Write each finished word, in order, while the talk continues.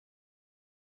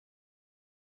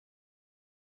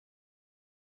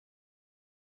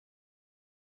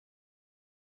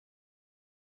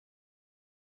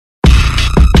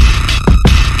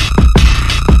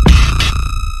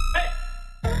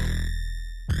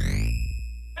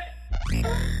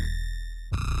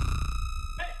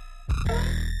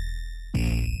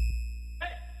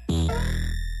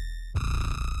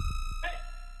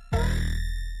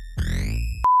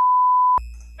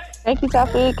Thank you,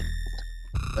 Tafik,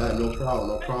 No problem,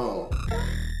 no problem.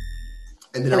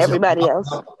 And then I and was like, everybody else.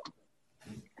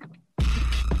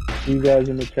 See you guys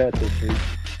in the chat this week.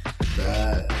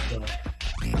 bad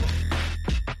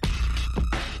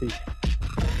Peace.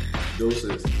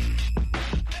 doses.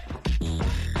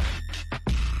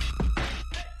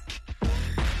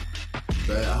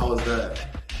 Bad. How was that?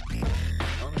 You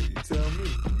tell me.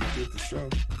 You did the show.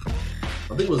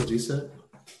 I think it was decent.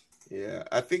 Yeah,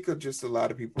 I think just a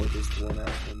lot of people are just worn out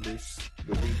from the week.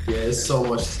 Yeah, it's so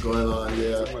much going on.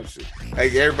 Yeah, So much.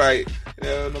 Like everybody,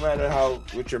 no matter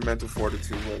what your mental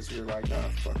fortitude was, you're like, nah,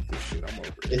 fuck this shit, I'm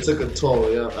over it. it took a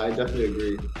toll. Yeah, I definitely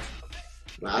agree.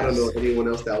 Like, I don't know anyone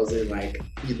else that was in like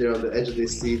either on the edge of their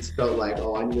seats felt like,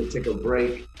 oh, I need to take a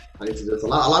break. I need to just a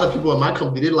lot of people in my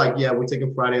company did like, yeah, we're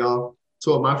taking Friday off.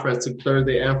 Two of my friends took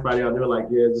Thursday and Friday off. They were like,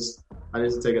 yeah, just I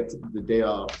need to take the day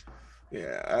off.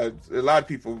 Yeah, a lot of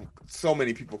people, so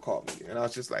many people called me, and I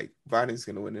was just like, Biden's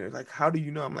gonna win. They're like, how do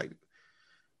you know? I'm like,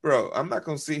 bro, I'm not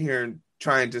gonna sit here and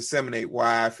try and disseminate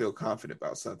why I feel confident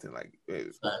about something. Like,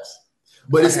 Facts.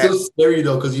 But it's still scary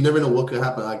though, because you never know what could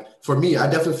happen. Like for me, I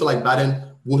definitely feel like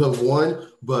Biden would have won,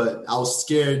 but I was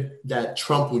scared that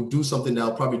Trump would do something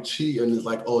that'll probably cheat, and it's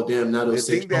like, oh damn, now they'll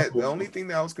say Trump the only thing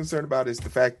that I was concerned about is the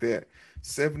fact that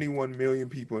 71 million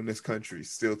people in this country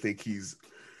still think he's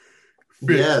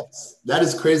fit. Yes, that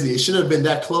is crazy. It shouldn't have been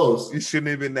that close. It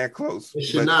shouldn't have been that close. It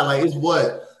should not. Like, it's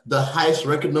what? The highest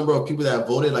record number of people that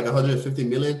voted, like 150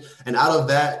 million. And out of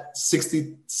that,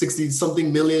 60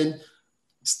 something million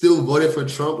still voted for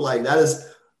Trump. Like, that is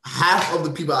half of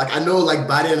the people. Like, I know, like,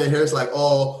 Biden and Harris, like,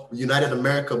 oh, United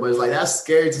America. But it's like, that's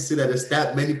scary to see that there's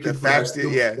that many people.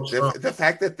 The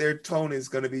fact that their tone is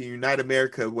going to be Unite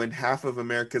America when half of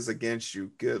America's against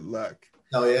you. Good luck.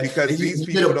 Oh, yeah. Because these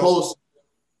people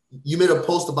you made a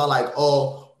post about like,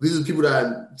 oh, these are people that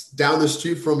are down the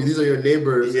street from you. These are your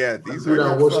neighbors. Yeah, these are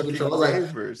your fucking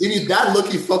neighbors. Like, that look,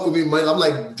 he fuck with me, man. I'm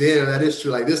like, damn, that is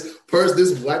true. Like this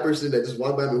white person that just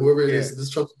walked by me, whoever it is, this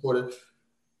Trump supporter,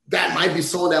 that might be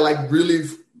someone that like really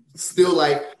still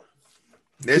like.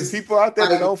 There's people out there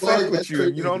that don't fuck with you.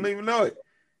 Crazy. You don't even know it.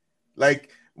 Like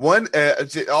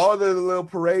all the little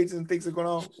parades and things are going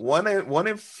on. One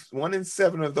in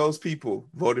 7 of those people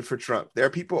voted for Trump. There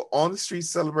are people on the street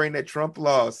celebrating that Trump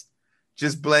lost,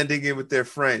 just blending in with their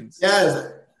friends.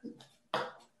 Yes,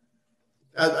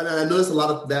 I noticed a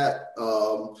lot of that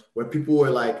where people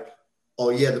were like, "Oh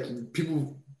yeah,"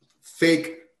 people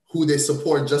fake who they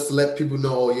support just to let people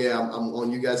know, "Oh yeah, I'm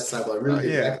on you guys' side." But really,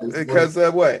 because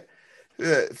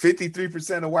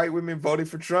 53% of white women voted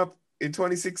for Trump in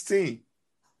 2016.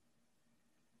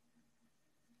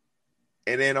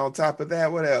 And then on top of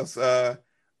that, what else?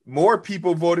 More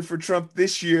people voted for Trump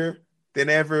this year than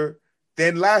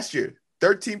last year.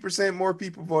 13% more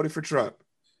people voted for Trump.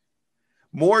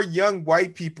 More young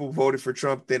white people voted for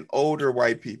Trump than older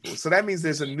white people. So that means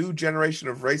there's a new generation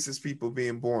of racist people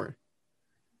being born.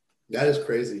 That is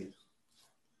crazy.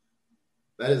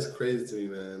 That is crazy to me,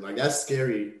 man. Like, that's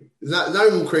scary. It's not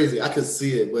even crazy. I can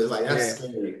see it, but it's like, that's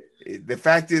scary. The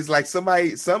fact is, like,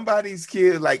 somebody's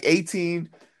kid, like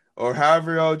 18 or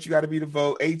however old you got to be to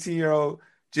vote, 18-year-old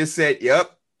just said,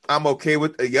 yep, I'm okay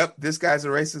with, this guy's a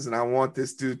racist and I want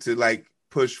this dude to, like,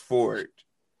 push forward.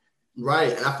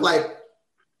 Right. And I feel like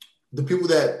the people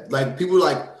that, like,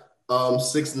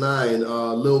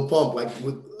 6ix9ine, Lil Pump, like,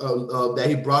 with that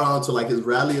he brought on to, like, his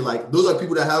rally, like, those are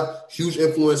people that have huge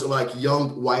influence on, like,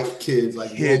 young white kids.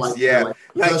 Like, I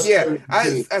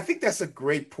think that's a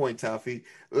great point, Tafi.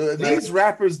 These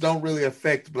rappers don't really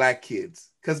affect black kids.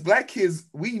 Because black kids,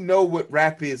 we know what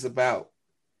rap is about.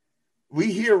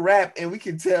 We hear rap and we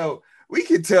can tell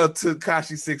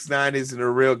Tekashi 6ix9ine isn't a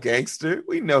real gangster.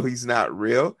 We know he's not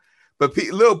real. But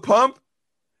Lil Pump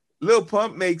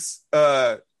makes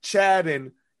Chad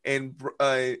and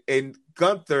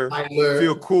Gunther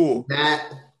feel cool.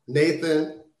 Matt,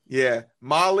 Nathan. Yeah.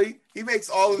 Molly, he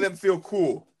makes all of them feel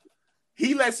cool.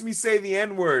 He lets me say the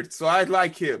N-word, so I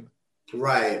like him.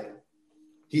 Right.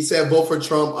 He said vote for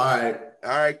Trump. All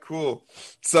right, cool.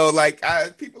 So, like,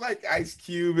 people like Ice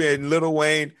Cube and Lil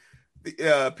Wayne,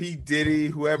 P. Diddy,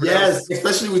 whoever. Yes,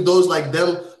 especially with those like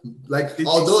them. Like,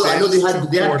 although I know they had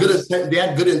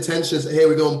good intentions. Hey,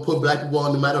 we're gonna put black people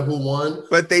on no matter who won.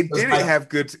 But they didn't have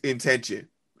good intention.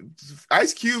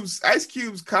 Ice Cube's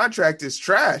contract is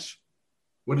trash.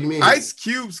 What do you mean? Ice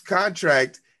Cube's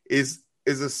contract is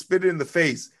a spit in the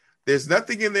face. There's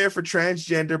nothing in there for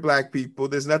transgender black people.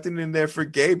 There's nothing in there for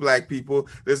gay black people.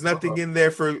 There's nothing in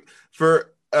there for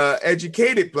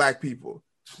educated black people.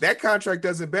 That contract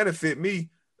doesn't benefit me.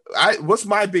 What's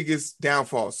my biggest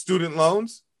downfall? Student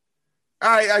loans. All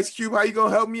right, Ice Cube, how you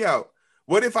gonna help me out?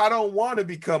 What if I don't want to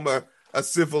become a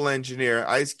civil engineer?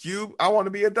 Ice Cube, I want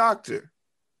to be a doctor.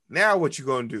 Now what you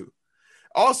gonna do?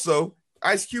 Also,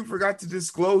 Ice Cube forgot to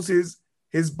disclose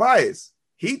his bias.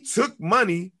 He took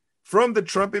money from the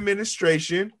Trump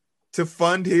administration to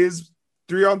fund his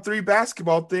 3-on-3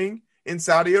 basketball thing in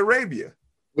Saudi Arabia.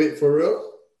 Wait, for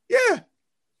real? Yeah.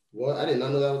 What? I did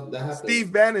not know that happened.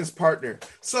 Steve Bannon's partner.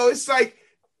 So it's like,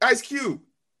 Ice Cube,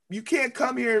 you can't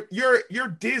come here. You're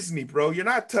Disney, bro. You're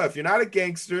not tough. You're not a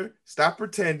gangster. Stop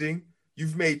pretending.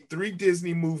 You've made 3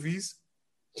 Disney movies.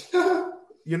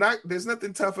 There's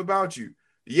nothing tough about you.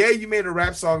 Yeah, you made a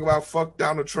rap song about fuck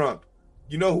Donald Trump.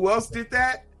 You know who else did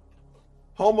that?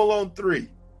 Home Alone 3.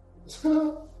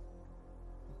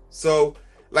 So,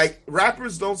 like,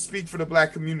 rappers don't speak for the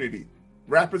black community.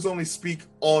 Rappers only speak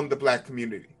on the black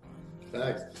community.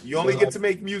 Facts. You only get to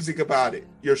make music about it.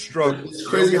 Your struggle. It's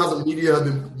crazy how the media have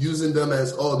been using them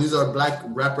as, these are black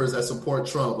rappers that support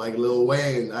Trump, like Lil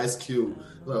Wayne, Ice Cube,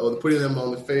 putting them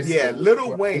on the face. Yeah,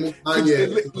 Lil Wayne.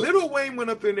 Lil Wayne went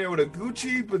up in there with a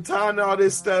Gucci baton and all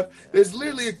this stuff. There's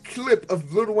literally a clip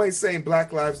of Lil Wayne saying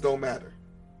Black Lives Don't Matter.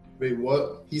 Wait,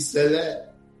 what? He said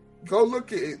that? Go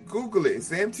look at it. Google it.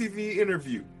 It's an MTV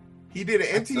interview. He did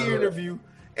an MTV interview,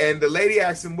 and the lady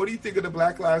asked him, "What do you think of the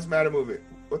Black Lives Matter movement?"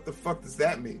 What the fuck does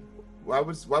that mean? Why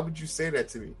would you say that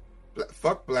to me?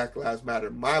 Fuck Black Lives Matter.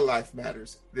 My life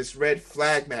matters. This red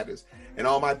flag matters, and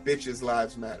all my bitches'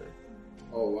 lives matter.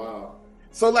 Oh wow!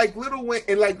 So like Lil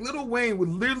Wayne would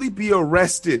literally be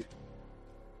arrested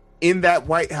in that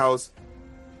White House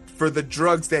for the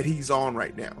drugs that he's on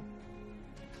right now.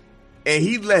 And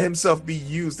he let himself be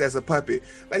used as a puppet.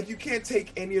 Like, you can't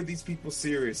take any of these people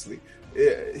seriously.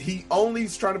 He only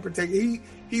is trying to protect. He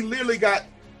literally got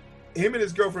him and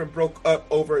his girlfriend broke up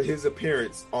over his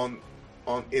appearance on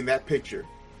in that picture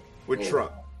with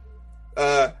Trump.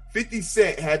 50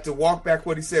 Cent had to walk back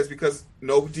what he says because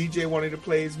no DJ wanted to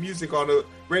play his music on the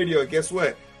radio. And guess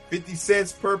what? 50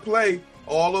 cents per play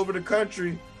all over the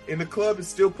country in the club is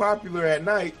still popular at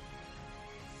night.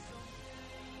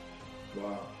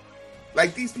 Wow.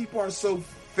 Like, these people are so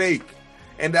fake,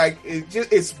 and like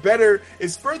it's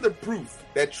further proof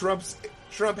that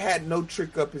Trump had no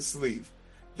trick up his sleeve.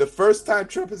 The first time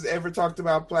Trump has ever talked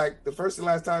about the first and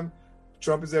last time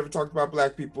Trump has ever talked about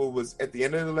black people was at the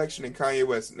end of the election in Kanye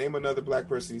West. Name another black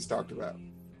person he's talked about.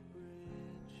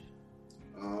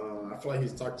 I feel like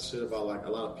he's talked shit about like a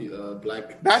lot of people,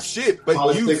 black. Not shit, but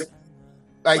politics.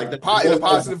 in a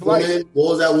positive light.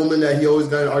 What was that woman that he always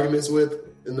got in arguments with?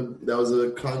 That was a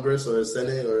Congress or a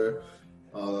Senate or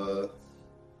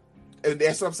and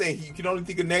that's what I'm saying. You can only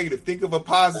think of negative. Think of a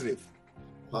positive.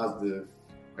 Positive.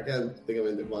 I can't think of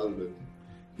anything positive.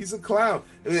 He's a clown.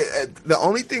 The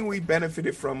only thing we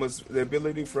benefited from was the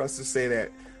ability for us to say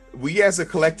that we as a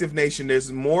collective nation, there's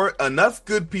enough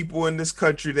good people in this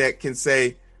country that can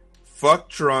say, fuck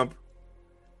Trump.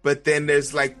 But then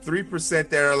there's like 3%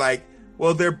 that are like,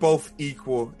 well, they're both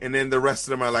equal. And then the rest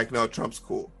of them are like, no, Trump's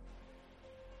cool.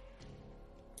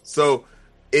 So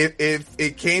if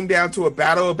it came down to a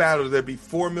battle, there'd be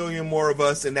 4 million more of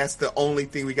us, and that's the only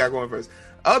thing we got going for us.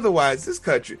 Otherwise, this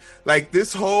country, like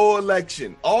this whole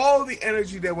election, all the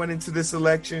energy that went into this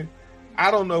election,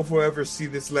 I don't know if we'll ever see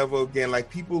this level again. Like,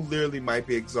 people literally might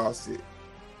be exhausted.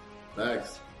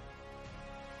 Thanks.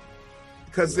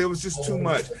 Because there was just too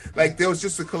much. Like, there was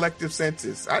just a collective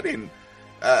census. I didn't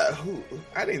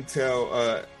tell.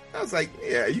 I was like,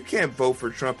 yeah, you can't vote for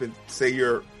Trump and say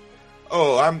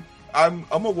I'm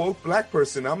a woke black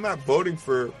person. I'm not voting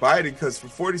for Biden because for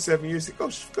 47 years, go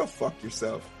fuck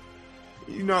yourself.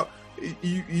 You know,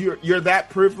 you're that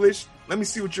privileged. Let me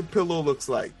see what your pillow looks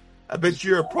like. I bet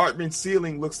your apartment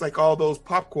ceiling looks like all those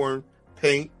popcorn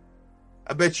paint.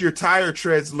 I bet your tire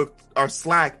treads are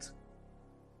slacked.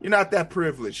 You're not that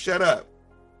privileged. Shut up.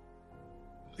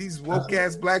 These woke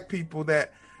ass black people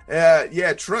that,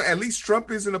 Trump. At least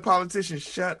Trump isn't a politician.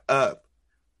 Shut up.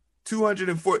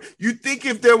 204. You think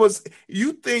if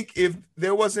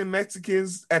there wasn't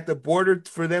Mexicans at the border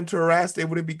for them to harass, they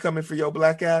wouldn't be coming for your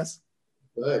black ass?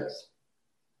 Thanks.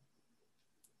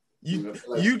 You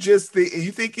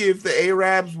think if the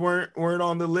Arabs weren't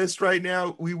on the list right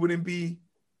now, we wouldn't be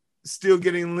still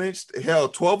getting lynched? Hell,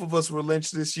 12 of us were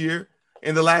lynched this year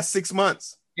in the last 6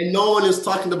 months. And no one is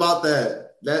talking about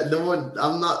that. That no one.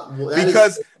 I'm not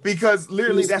because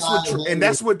literally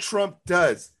that's what Trump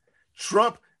does.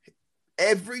 Trump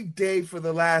every day for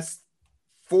the last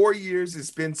 4 years,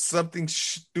 it's been something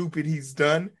stupid he's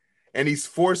done, and he's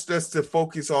forced us to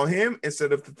focus on him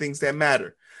instead of the things that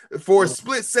matter. For a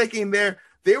split second there,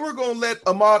 they were going to let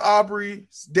Ahmaud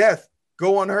Arbery's death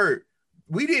go unheard.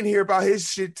 We didn't hear about his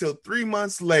shit till 3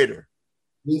 months later.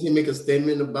 Didn't he make a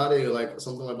statement about it or like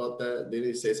something about that? Did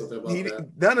he say something about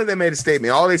that? None of them made a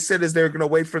statement. All they said is they're going to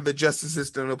wait for the justice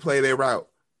system to play their route.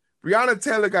 Breonna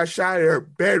Taylor got shot in her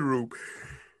bedroom.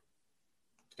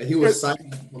 And he was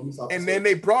cited. And then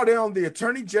they brought in the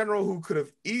attorney general who could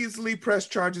have easily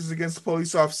pressed charges against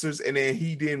police officers, and then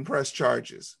he didn't press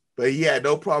charges. But he had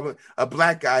no problem. A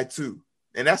black guy too.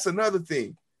 And that's another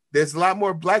thing. There's a lot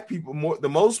more black people.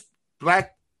 Most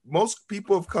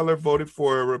people of color voted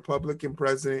for a Republican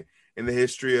president in the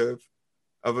history of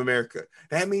America.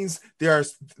 That means there are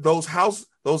those house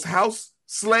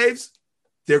slaves.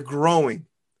 They're growing.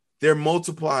 They're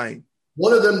multiplying.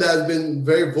 One of them that has been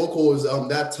very vocal is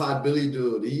that Todd Billy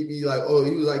dude. He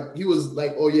was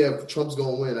like, oh yeah, Trump's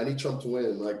gonna win. I need Trump to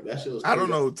win. Like that shit was crazy. I don't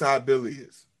know who Todd Billy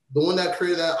is. The one that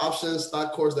created that option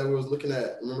stock course that we was looking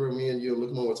at. Remember me and you and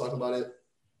Luke were talking about it?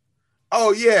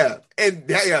 Oh yeah. And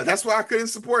that's why I couldn't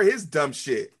support his dumb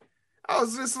shit. I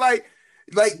was just like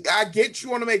I get you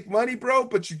want to make money, bro,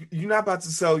 but you're not about to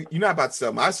sell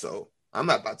my soul. I'm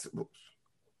not about to.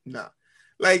 Nah.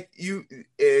 Like you,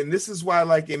 and this is why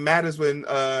like it matters when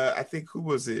I think who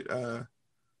was it?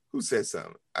 Who said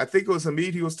something? I think it was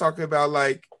Hamid. He was talking about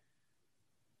like,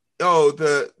 oh,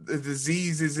 the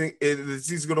disease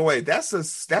is going away. That's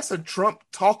a Trump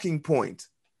talking point.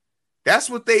 That's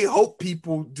what they hope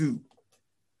people do.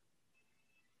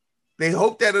 They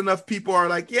hope that enough people are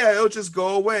like, yeah, it'll just go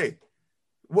away.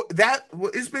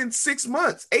 It's been 6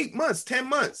 months, 8 months, 10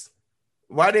 months.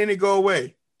 Why didn't it go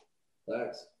away?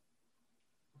 Thanks.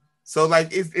 So like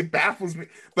it baffles me,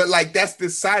 but like that's the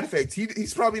side effect.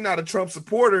 He's probably not a Trump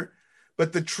supporter,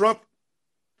 but the Trump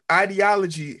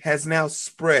ideology has now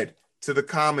spread to the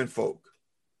common folk.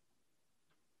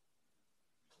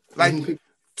 Like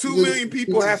 2 million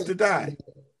people have to die.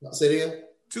 Say it again.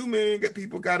 2 million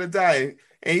people got to die,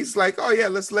 and he's like, "Oh yeah,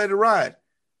 let's let it ride."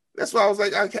 That's why I was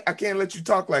like, "I can't let you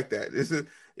talk like that.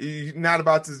 You're not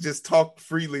about to just talk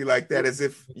freely like that, as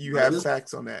if you have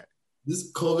facts on that."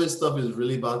 This COVID stuff is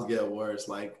really about to get worse.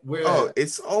 Like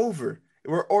it's over.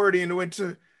 We're already in the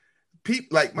winter.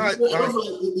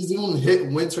 It's even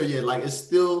hit winter yet. Like it's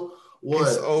still what?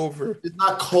 It's over. It's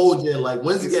not cold yet. Like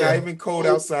when's it It's not even cold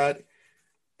outside.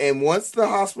 And once the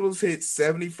hospitals hit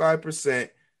 75%,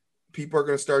 people are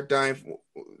going to start dying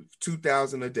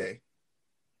 2,000 a day.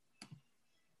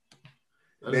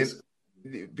 Then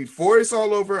before it's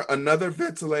all over, another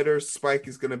ventilator spike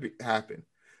is going to happen.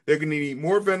 They're going to need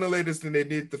more ventilators than they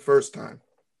did the first time.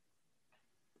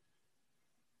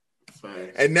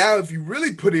 Right. And now, if you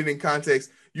really put it in context,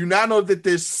 you now know that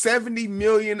there's 70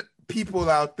 million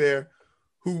people out there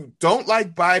who don't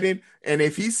like Biden. And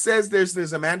if he says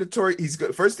there's a mandatory,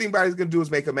 first thing Biden's going to do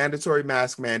is make a mandatory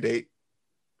mask mandate.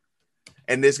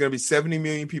 And there's going to be 70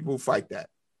 million people who fight that.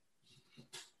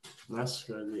 That's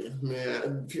crazy,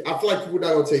 man. I feel like people are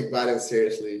not going to take Biden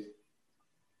seriously.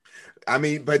 I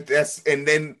mean, but and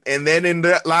then in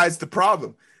that lies the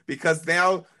problem, because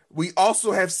now we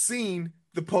also have seen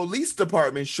the police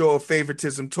department show a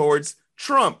favoritism towards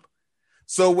Trump.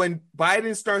 So when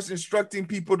Biden starts instructing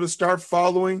people to start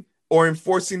following or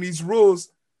enforcing these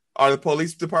rules, are the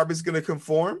police departments going to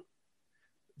conform?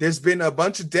 There's been a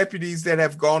bunch of deputies that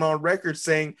have gone on record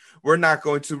saying we're not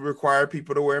going to require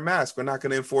people to wear masks. We're not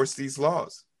going to enforce these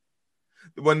laws.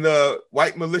 When the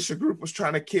white militia group was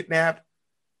trying to kidnap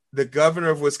the governor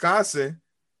of Wisconsin,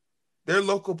 their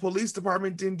local police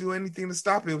department didn't do anything to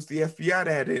stop it. It was the FBI that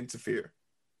had to interfere.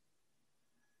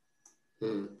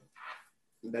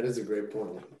 That is a great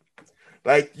point.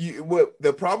 Like what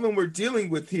the problem we're dealing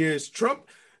with here is Trump.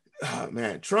 Oh,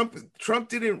 man, Trump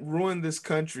didn't ruin this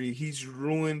country. He's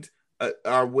ruined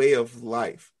our way of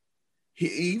life.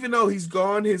 Even though he's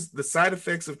gone, the side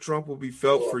effects of Trump will be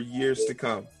felt for years to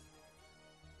come.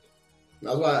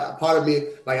 That's why part of me,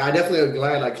 like, I definitely am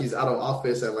glad, like, he's out of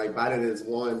office and, like, Biden is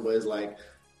won, but it's like,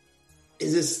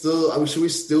 is it still, I mean, should we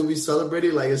still be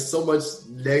celebrating? Like, it's so much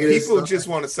negative People stuff. just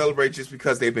want to celebrate just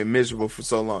because they've been miserable for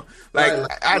so long.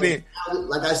 I didn't.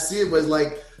 Like, I see it, but it's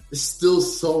like, there's still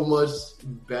so much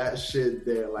bad shit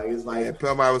there. Like, it's like. Yeah,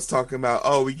 Pelma was talking about,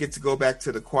 oh, we get to go back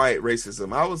to the quiet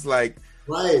racism. I was like.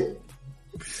 Right.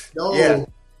 No. Yeah.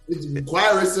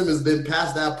 Quiet racism has been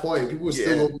past that point. People are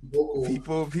still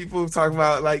vocal. People talking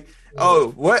about like, oh,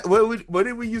 what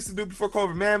did we used to do before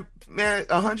COVID? Man,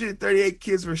 138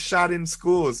 kids were shot in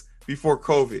schools before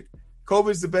COVID.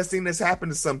 COVID is the best thing that's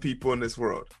happened to some people in this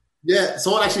world. Yeah,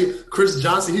 someone actually, Chris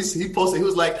Johnson, he posted, he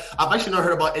was like, I've actually not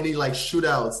heard about any like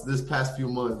shootouts this past few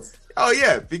months. Oh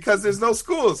yeah, because there's no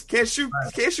schools. Can't shoot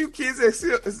kids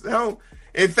at home.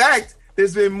 In fact,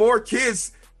 there's been more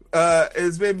kids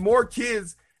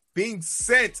being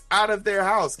sent out of their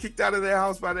house, kicked out of their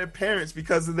house by their parents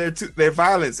because of their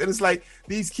violence. And it's like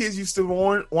these kids used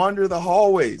to wander the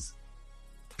hallways,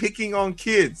 picking on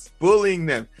kids, bullying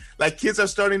them. Like kids are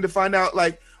starting to find out,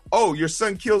 like, oh, your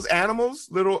son kills animals,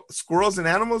 little squirrels and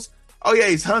animals. Oh yeah,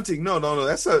 he's hunting. No,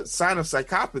 that's a sign of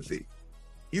psychopathy.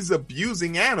 He's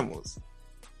abusing animals.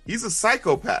 He's a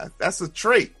psychopath. That's a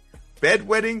trait.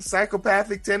 Bedwetting,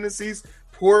 psychopathic tendencies,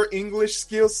 poor English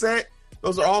skill set.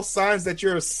 Those are all signs that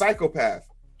you're a psychopath.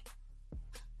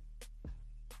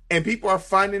 And people are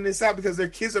finding this out because their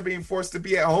kids are being forced to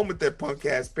be at home with their punk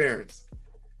ass parents.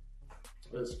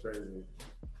 That's crazy.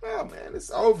 Oh man,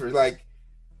 it's over. Like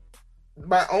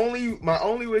my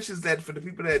only wish is that for the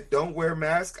people that don't wear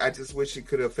masks, I just wish it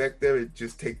could affect them and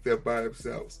just take them by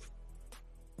themselves.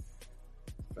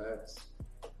 Facts.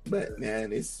 But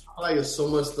man, I feel like there's so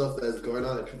much stuff that's going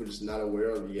on that people are just not aware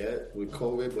of yet with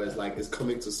COVID, but it's like it's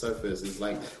coming to surface. It's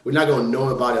like we're not gonna know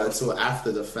about it until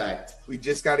after the fact. We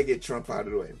just got to get Trump out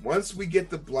of the way. Once we get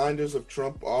the blinders of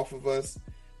Trump off of us,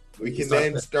 we can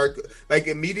then start like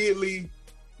immediately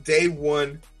day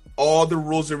one. All the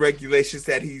rules and regulations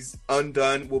that he's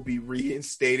undone will be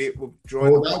reinstated. We'll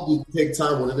join. Well, that would take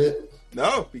time, wouldn't it?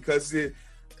 No, because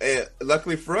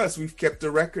luckily for us, we've kept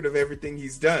a record of everything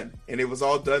he's done, and it was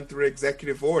all done through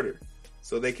executive order,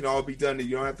 so they can all be done. And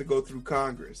you don't have to go through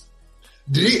Congress.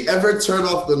 Did he ever turn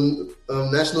off the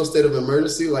national state of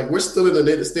emergency? Like we're still in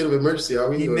the state of emergency, are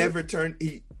we? He never turned.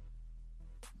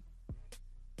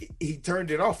 He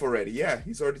turned it off already. Yeah,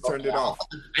 he's already turned it off.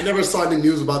 I never saw any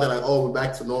news about that. Like, oh, we're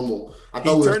back to normal.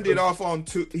 He turned it off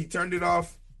He turned it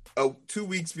off 2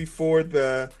 weeks before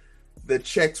the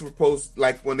checks were posted.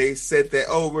 Like when they said that,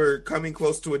 oh, we're coming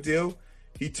close to a deal.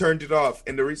 He turned it off,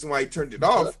 and the reason why he turned it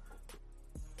off,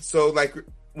 so like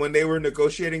when they were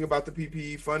negotiating about the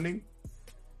PPE funding,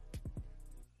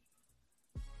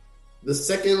 the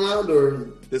second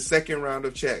round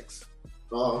of checks.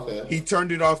 Oh, okay. He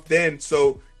turned it off then,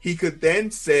 so he could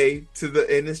then say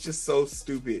and it's just so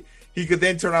stupid. He could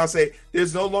then turn around and say,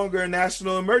 there's no longer a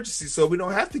national emergency, so we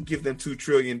don't have to give them $2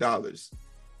 trillion.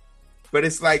 But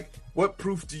it's like, what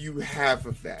proof do you have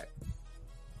of that?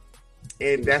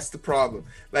 And that's the problem.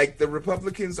 Like, the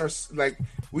Republicans are like,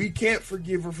 we can't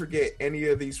forgive or forget any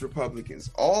of these Republicans.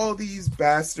 All these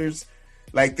bastards,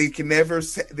 like, they can never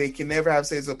have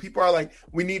say so. People are like,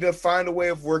 we need to find a way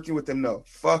of working with them. No,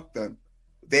 fuck them.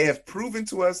 They have proven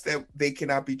to us that they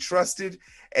cannot be trusted,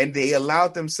 and they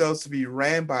allowed themselves to be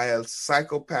ran by a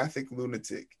psychopathic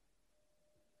lunatic.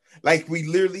 Like, we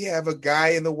literally have a guy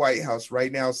in the White House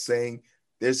right now saying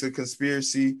there's a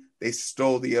conspiracy. They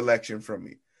stole the election from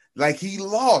me. Like, he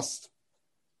lost.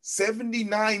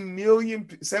 79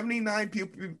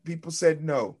 people said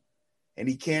no, and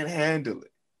he can't handle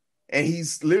it. And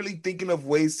he's literally thinking of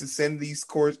ways to send these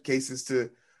court cases to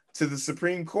the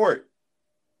Supreme Court.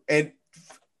 And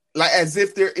like as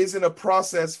if there isn't a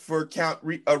process for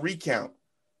a recount.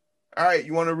 All right,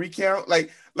 you want to recount?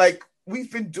 Like we've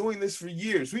been doing this for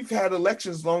years. We've had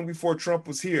elections long before Trump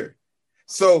was here.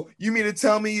 So you mean to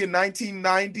tell me in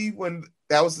 1990, when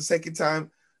that was the second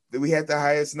time that we had the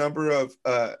highest number of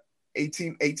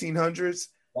 1800s?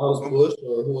 That was Bush,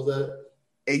 or who was that?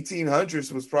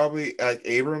 1800s was probably like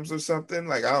Abrams or something.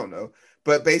 Like, I don't know.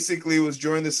 But basically, it was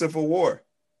during the Civil War.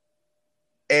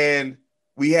 And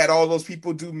we had all those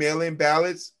people do mail-in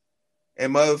ballots,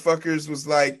 and motherfuckers was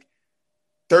like,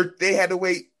 they had to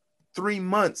wait 3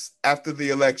 months after the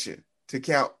election to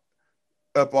count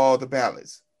up all the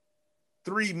ballots.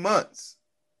 3 months.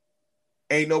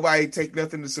 Ain't nobody take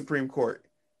nothing to Supreme Court.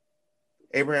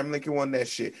 Abraham Lincoln won that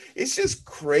shit. It's just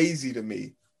crazy to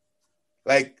me.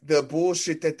 Like the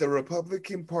bullshit that the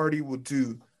Republican Party will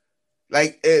do.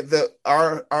 Like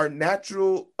our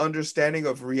natural understanding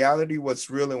of reality, what's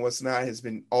real and what's not, has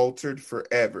been altered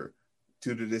forever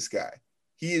due to this guy.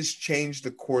 He has changed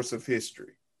the course of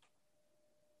history.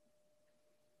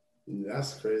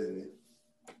 That's crazy.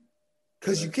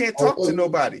 Because you can't talk to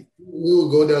nobody. He will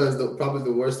go down as probably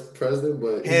the worst president,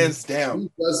 but hands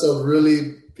down.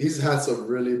 He's had some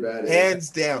really bad. Hands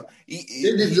down. They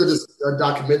did a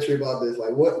documentary about this.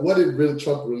 Like, what did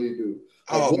Trump really do?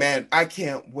 Like, man, I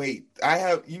can't wait. I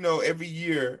have, every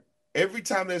year, every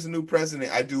time there's a new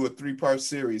president, I do a 3-part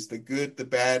series: the good, the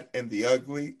bad, and the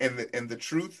ugly, and the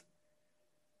truth.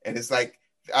 And it's like,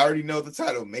 I already know the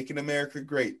title: Making America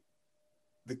Great.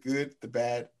 The good, the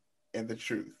bad, and the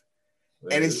truth.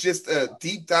 And it's just a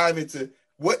deep dive into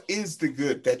what is the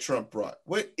good that Trump brought?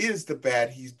 What is the bad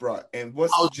he's brought? And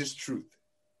what's the just truth?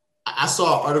 I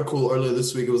saw an article earlier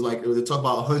this week. It was like, they talk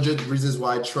about 100 reasons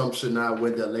why Trump should not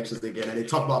win the elections again. And they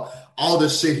talk about all the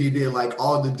shit he did, like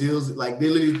all the deals. Like they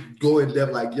literally go in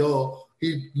depth, like, yo,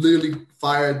 he literally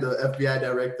fired the FBI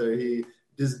director. He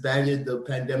disbanded the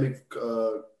pandemic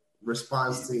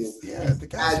response team. Yeah, the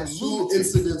guy had 2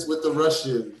 incidents with the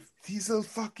Russians. He's a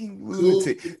fucking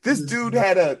lunatic. This dude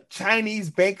had a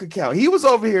Chinese bank account. He was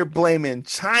over here blaming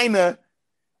China.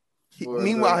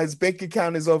 Meanwhile, his bank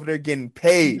account is over there getting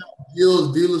paid.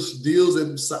 Deals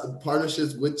and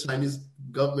partnerships with Chinese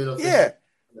government officials.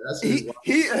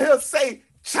 Yeah, he'll say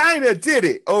China did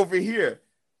it over here,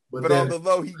 but on the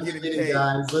low, he getting paid.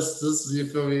 Guys, let's you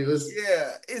feel me?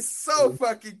 Yeah, it's so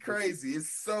fucking crazy. It's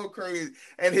so crazy,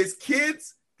 and his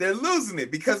kids, they're losing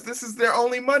it because this is their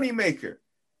only money maker.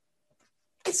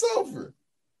 It's over.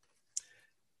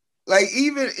 Like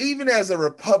even as a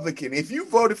Republican, if you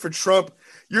voted for Trump,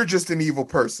 you're just an evil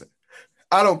person.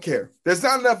 I don't care. There's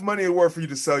not enough money in the world for you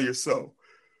to sell your soul.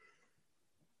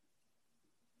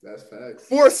 That's facts.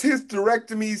 Force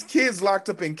hysterectomies, kids locked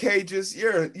up in cages.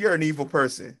 You're an evil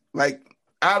person. Like,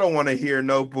 I don't want to hear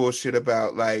no bullshit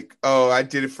about like, oh, I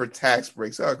did it for tax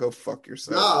breaks. Oh, go fuck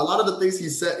yourself. Nah, a lot of the things he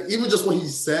said, even just what he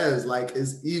says, like,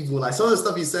 is evil. Like some of the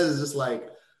stuff he says is just like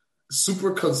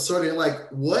super concerning. Like,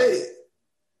 what?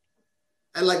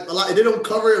 And like a lot, they don't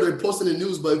cover it or they post in the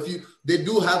news, but they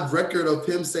do have record of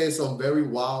him saying some very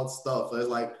wild stuff. It's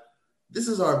like, this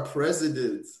is our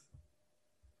president.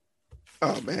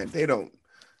 Oh man, they don't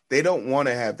want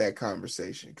to have that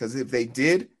conversation because if they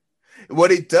did,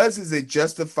 what it does is it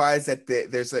justifies that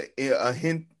there's a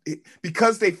hint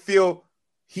because they feel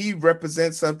he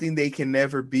represents something they can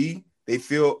never be. They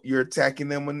feel you're attacking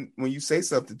them when you say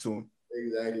something to him.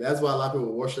 Exactly. That's why a lot of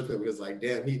people worship him because, like,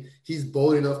 damn, he's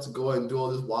bold enough to go and do all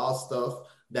this wild stuff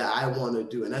that I want to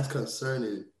do, and that's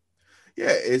concerning.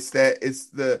 Yeah, it's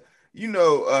the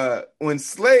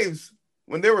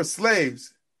when there were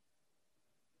slaves,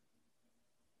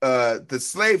 the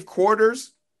slave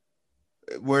quarters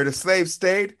where the slaves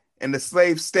stayed, and the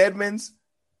slave Stedmans,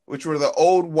 which were the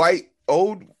old white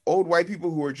people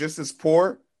who were just as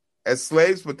poor as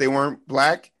slaves, but they weren't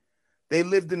black. They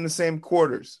lived in the same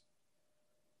quarters.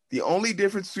 The only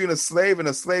difference between a slave and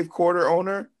a slave quarter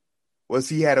owner was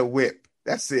he had a whip.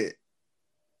 That's it.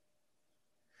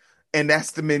 And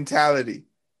that's the mentality.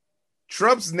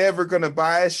 Trump's never going to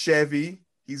buy a Chevy.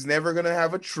 He's never going to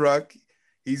have a truck.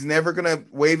 He's never going to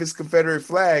wave his Confederate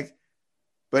flag.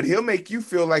 But he'll make you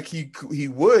feel like he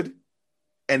would,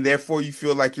 and therefore you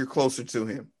feel like you're closer to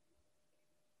him.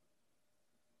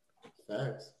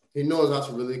 Facts. He knows how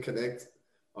to really connect,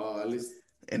 at least.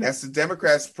 And that's the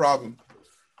Democrats' problem.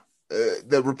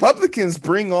 The Republicans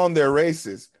bring on their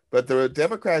racists, but the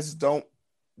Democrats don't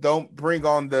bring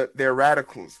on their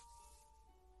radicals.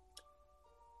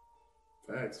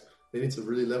 Facts. They need to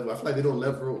really level. I feel like they don't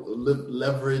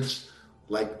leverage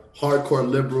like hardcore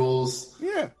liberals.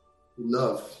 Yeah.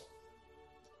 Enough.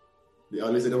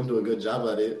 At least they don't do a good job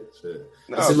at it. Shit.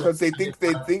 No, because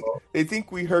they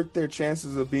think we hurt their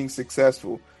chances of being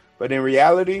successful. But in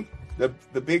reality, the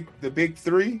big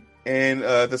three and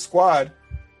the squad,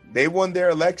 they won their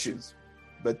elections,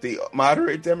 but the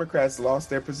moderate Democrats lost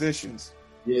their positions.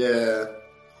 Yeah,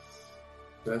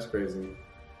 that's crazy.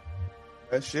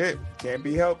 That shit can't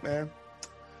be helped, man.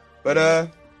 But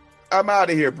I'm out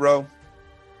of here, bro.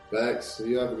 Facts.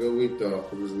 You have a good week, though.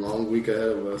 There's a long week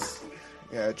ahead of us.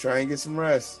 Yeah, try and get some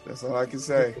rest. That's all I can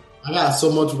say. I got so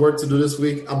much work to do this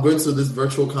week. I'm going to this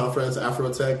virtual conference,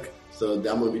 Afrotech, so I'm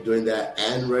going to be doing that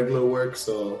and regular work,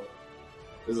 so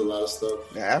there's a lot of stuff.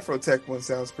 The Afrotech one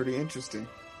sounds pretty interesting.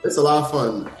 It's a lot of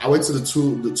fun. I went to the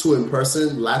two in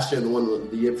person last year and the one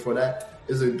the year before that.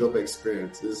 It's a dope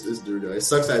experience. It's dope. It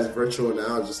sucks that it's virtual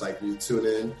now. It's just like you tune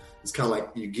in. It's kind of like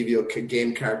you give you a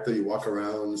game character, you walk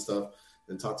around and stuff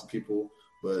and talk to people.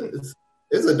 But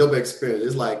it's a dope experience.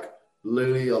 It's like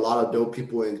literally a lot of dope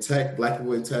people in tech, black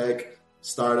people in tech,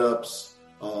 startups,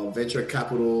 venture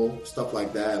capital, stuff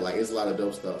like that. Like, it's a lot of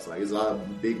dope stuff. Like, it's a lot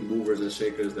of big movers and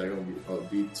shakers that are going to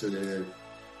be tuning in.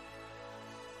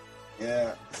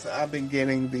 Yeah, so I've been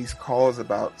getting these calls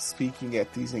about speaking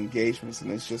at these engagements,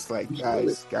 and it's just like, guys.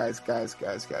 It's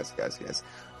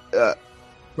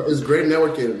great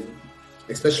networking,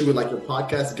 especially with like your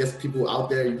podcast. It gets people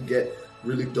out there. You can get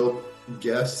really dope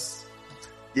guests.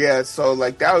 Yeah, so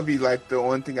like that would be like the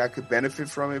one thing I could benefit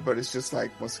from it, but it's just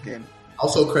like, once again,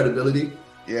 also credibility.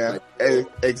 Yeah,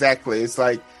 exactly. It's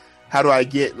like, how do I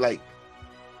get like,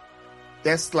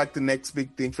 that's like the next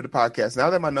big thing for the podcast. Now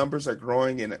that my numbers are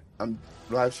growing and I'm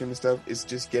live streaming stuff, it's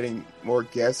just getting more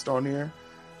guests on here.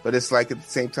 But it's like at the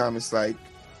same time, it's like,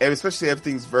 and especially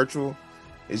everything's virtual.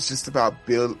 It's just about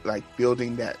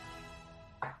building that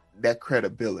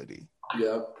credibility.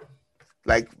 Yeah.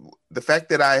 Like the fact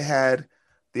that I had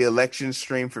the election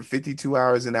stream for 52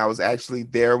 hours and I was actually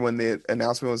there when the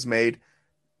announcement was made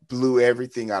blew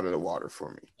everything out of the water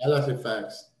for me. That's actually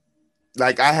facts.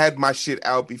 Like I had my shit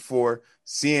out before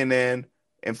CNN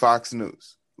and Fox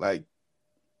News. Like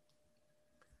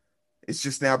it's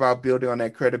just now about building on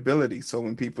that credibility. So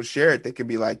when people share it, they can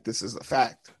be like, this is a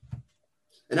fact.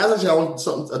 And that's actually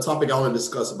a topic I want to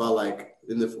discuss about, like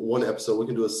in the one episode, we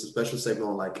can do a special segment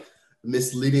on like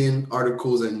misleading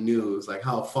articles and news, like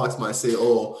how Fox might say,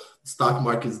 "Oh, stock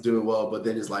market's doing well," but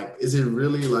then it's like, is it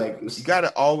really like? You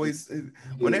gotta always,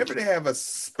 whenever they have a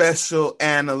special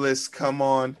analyst come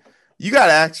on, you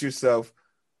gotta ask yourself,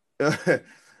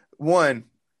 one,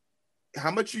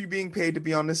 how much are you being paid to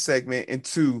be on this segment, and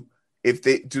two, if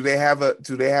they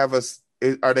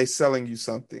are they selling you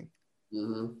something?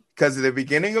 Because at the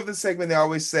beginning of the segment, they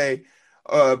always say,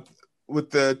 and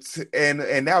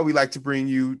now we like to bring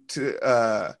you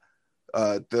to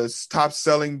the top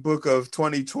selling book of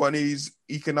 2020's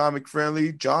economic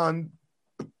friendly John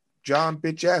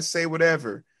bitch ass say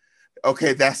whatever.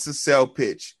 Okay, that's the sell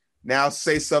pitch. Now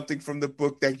say something from the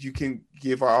book that you can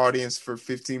give our audience for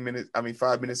 5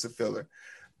 minutes of filler.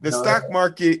 The stock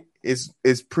market is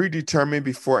predetermined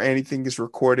before anything is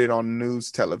recorded on news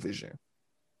television.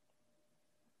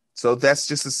 So that's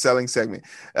just a selling segment.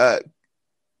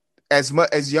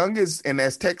 As young as and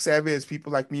as tech savvy as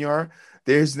people like me are,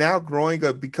 there's now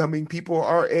becoming people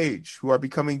our age who are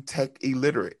becoming tech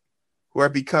illiterate, who are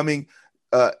becoming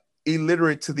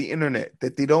illiterate to the internet,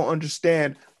 that they don't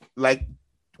understand like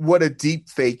what a deep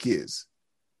fake is.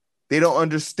 They don't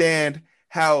understand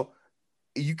how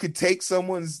you could take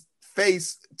someone's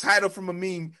face title from a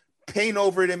meme, paint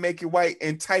over it and make it white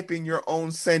and type in your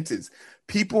own sentence.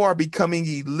 People are becoming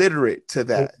illiterate to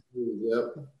that.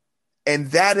 Yep. And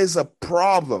that is a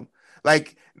problem.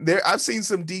 Like I've seen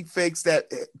some deep fakes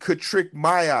that could trick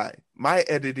my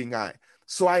editing eye.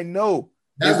 So I know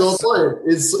that's the point.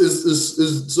 It's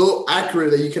so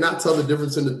accurate that you cannot tell the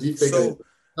difference in the deep fake. So,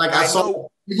 like I saw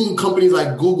even companies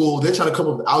like Google, they're trying to come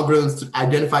up with algorithms to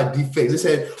identify deep fakes. They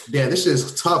said, damn, this shit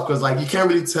is tough because like you can't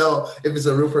really tell if it's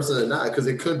a real person or not, because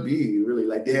it could be really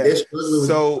like they're struggling with.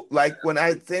 So like when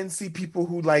I then see people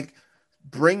who like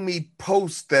bring me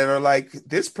posts that are like,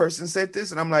 this person said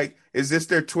this, and I'm like, is this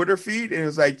their Twitter feed? And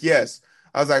it's like, yes.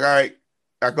 I was like, all right,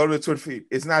 I go to the Twitter feed.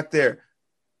 It's not there.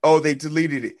 Oh, they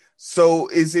deleted it. So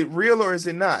is it real or is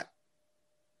it not?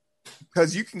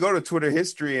 Because you can go to Twitter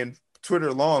history and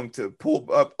Twitter long to pull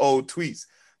up old tweets.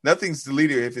 Nothing's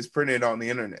deleted if it's printed on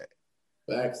the internet.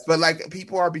 Facts. But like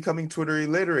people are becoming Twitter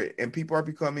illiterate and people are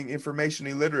becoming information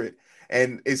illiterate.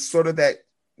 And it's sort of that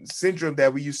syndrome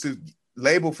that we used to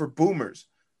label for boomers.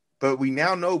 But we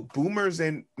now know boomers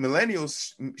and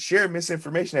millennials share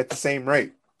misinformation at the same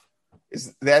rate.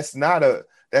 That's not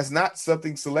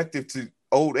something selective to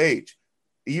old age.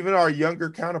 Even our younger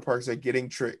counterparts are getting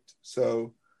tricked.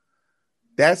 So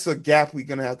that's a gap we're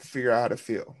gonna have to figure out how to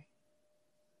fill.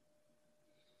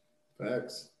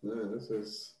 Facts. Man,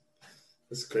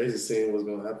 it's crazy seeing what's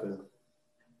gonna happen.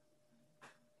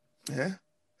 Yeah.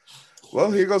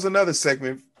 Well, here goes another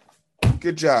segment.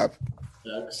 Good job.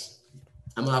 Facts.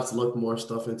 I'm gonna have to look more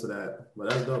stuff into that.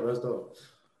 But that's dope.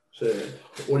 Shit.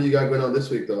 What do you got going on this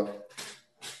week though?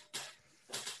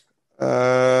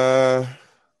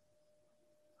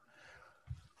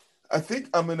 I think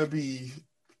I'm gonna be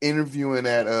interviewing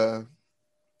at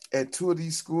two of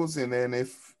these schools, and then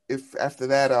if after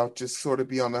that I'll just sort of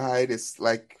be on the hiatus.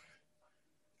 Like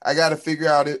I got to figure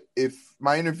out if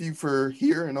my interview for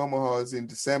here in Omaha is in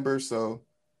December. So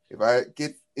if I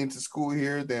get into school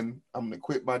here, then I'm gonna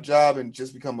quit my job and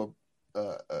just become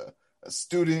a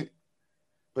student.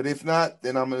 But if not,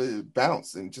 then I'm gonna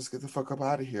bounce and just get the fuck up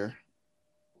out of here.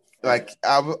 Like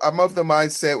I'm of the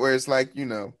mindset where it's like,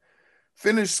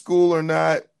 finish school or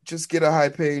not, just get a high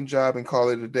paying job and call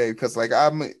it a day. Because like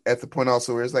I'm at the point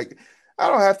also where it's like, I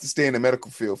don't have to stay in the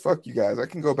medical field. Fuck you guys. I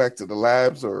can go back to the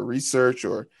labs or research,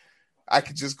 or I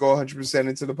could just go 100%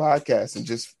 into the podcast and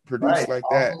just produce like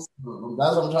that. That's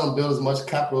what I'm trying to build, as much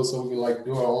capital so we can like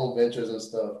do our own ventures and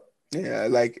stuff. Yeah,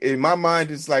 like in my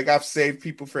mind, it's like I've saved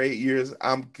people for 8 years.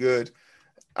 I'm good.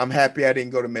 I'm happy I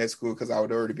didn't go to med school because I would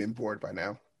have already been bored by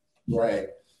now. Right.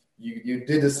 You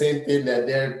did the same thing that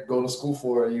they're going to school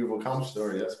for, and you've accomplished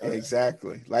already. That's right.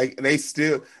 Exactly. Like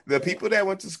the people that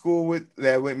went to school with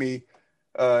me,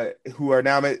 who are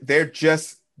now, they're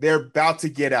about to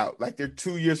get out. Like they're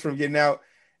 2 years from getting out,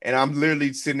 and I'm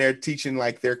literally sitting there teaching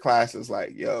like their classes.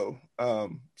 Like,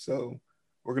 so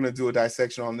we're gonna do a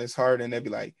dissection on this hard, and they'd be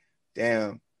like,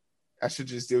 damn, I should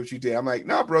just do what you did. I'm like,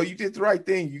 nah, bro, you did the right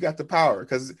thing. You got the power,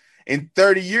 because in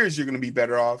 30 years you're gonna be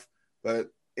better off. But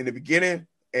in the beginning,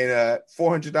 and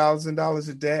 $400,000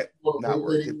 of debt, not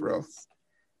worth it, bro.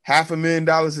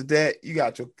 $500,000 of debt, you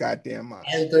got your goddamn mind.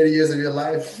 And 30 years of your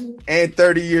life. And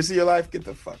 30 years of your life, get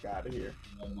the fuck out of here.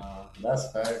 Nah,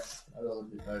 that's facts.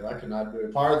 I cannot do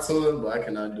it. Power to it, but I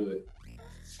cannot do it.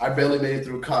 I barely made it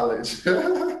through college.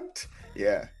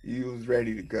 Yeah, you was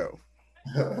ready to go.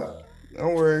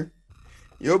 Don't worry,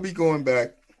 you'll be going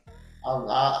back.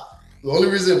 The only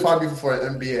reason it'd probably be for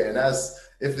an MBA, and that's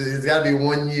if it's got to be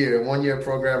 1 year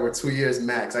program, or 2 years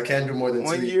max. I can't do more than 2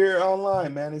 years. 1 year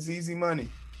online, man. It's easy money.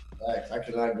 Facts. I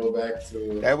cannot go back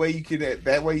to that way. You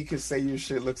could say your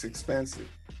shit looks expensive.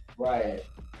 Right.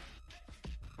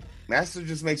 Master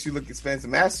just makes you look expensive.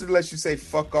 Master lets you say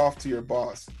fuck off to your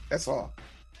boss. That's all.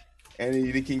 And then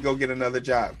you can go get another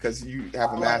job because you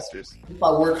have a master's. If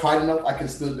I work hard enough, I can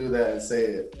still do that and say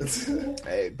it.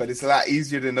 Hey, but it's a lot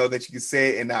easier to know that you can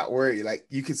say it and not worry. Like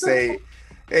you can say,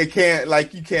 you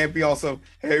can't be on some,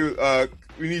 hey,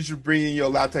 we need you to bring in your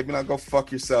laptop. You're not go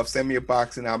fuck yourself. Send me a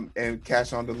box and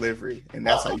cash on delivery, and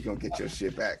that's how you're gonna get your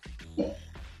shit back. Yeah,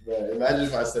 imagine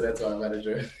if I said that to our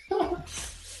manager.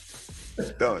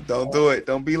 Don't do it.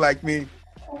 Don't be like me.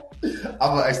 I'm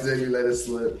gonna accidentally let it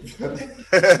slip.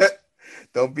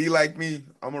 Don't be like me.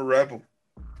 I'm a rebel.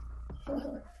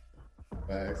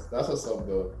 Thanks. That's what's up,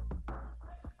 though.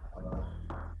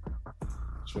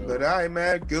 True. But all right,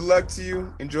 man. Good luck to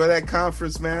you. Enjoy that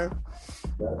conference, man.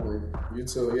 Definitely. You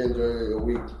too. You enjoy your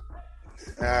week.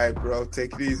 All right, bro.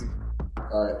 Take it easy.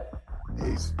 All right.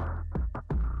 Peace.